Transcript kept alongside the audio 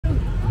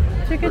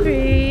Trick or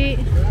treat.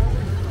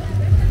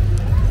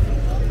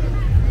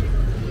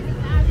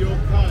 You're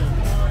okay.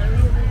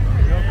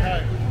 You're okay.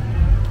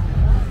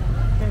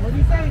 Okay, what do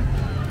you say?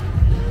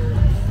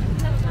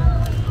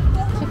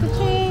 Trick or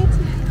treat.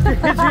 Trick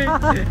or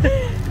treat.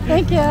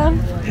 Thank you.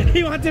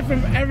 He wants it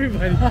from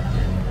everybody.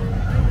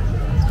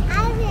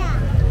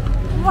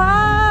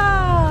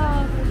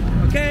 Wow.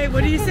 Okay,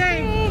 what do you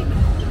say?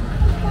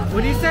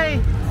 What do you say?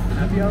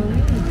 Happy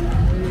Halloween.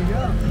 There you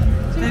go.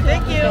 Say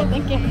thank you.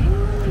 Okay, thank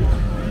you.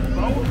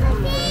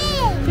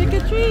 Trick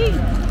or treat.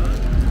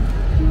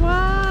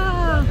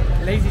 Wow.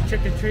 Lazy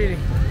trick or treating.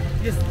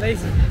 Just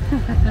lazy.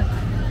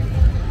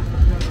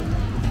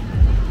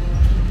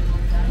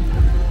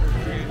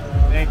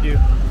 Thank you.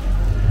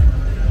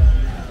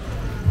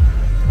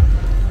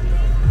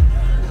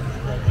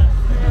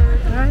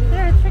 Right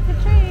there, trick or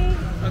treat.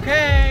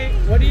 Okay,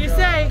 what do you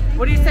say?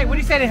 What do you say? What do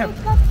you say to him?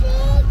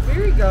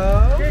 Here we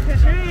go. Trick or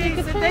treat. Trick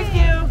or Say treat. thank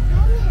you.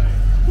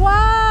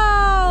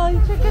 Wow,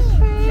 trick or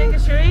treat. Trick or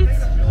treat.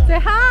 Say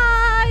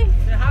hi.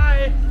 Say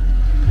hi.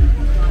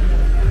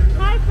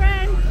 Hi,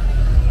 friend.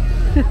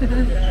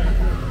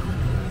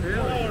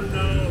 Oh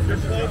no.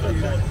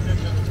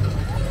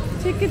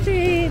 Trick or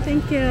treat.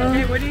 Thank you.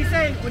 Okay, what do you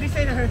say? What do you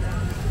say to her?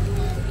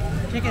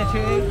 Trick or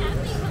treat.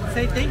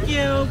 Say thank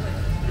you.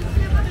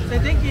 Say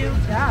thank you.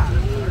 Yeah.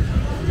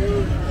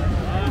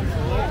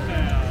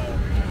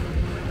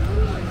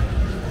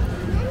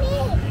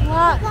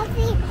 What?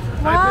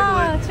 Hi,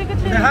 Wow, Piglet. trick or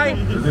treat. Say hi.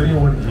 Does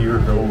anyone here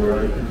know where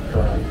I can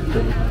find?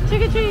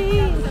 Trick or treat.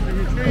 Trick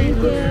or treat. Thank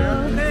you.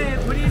 Okay,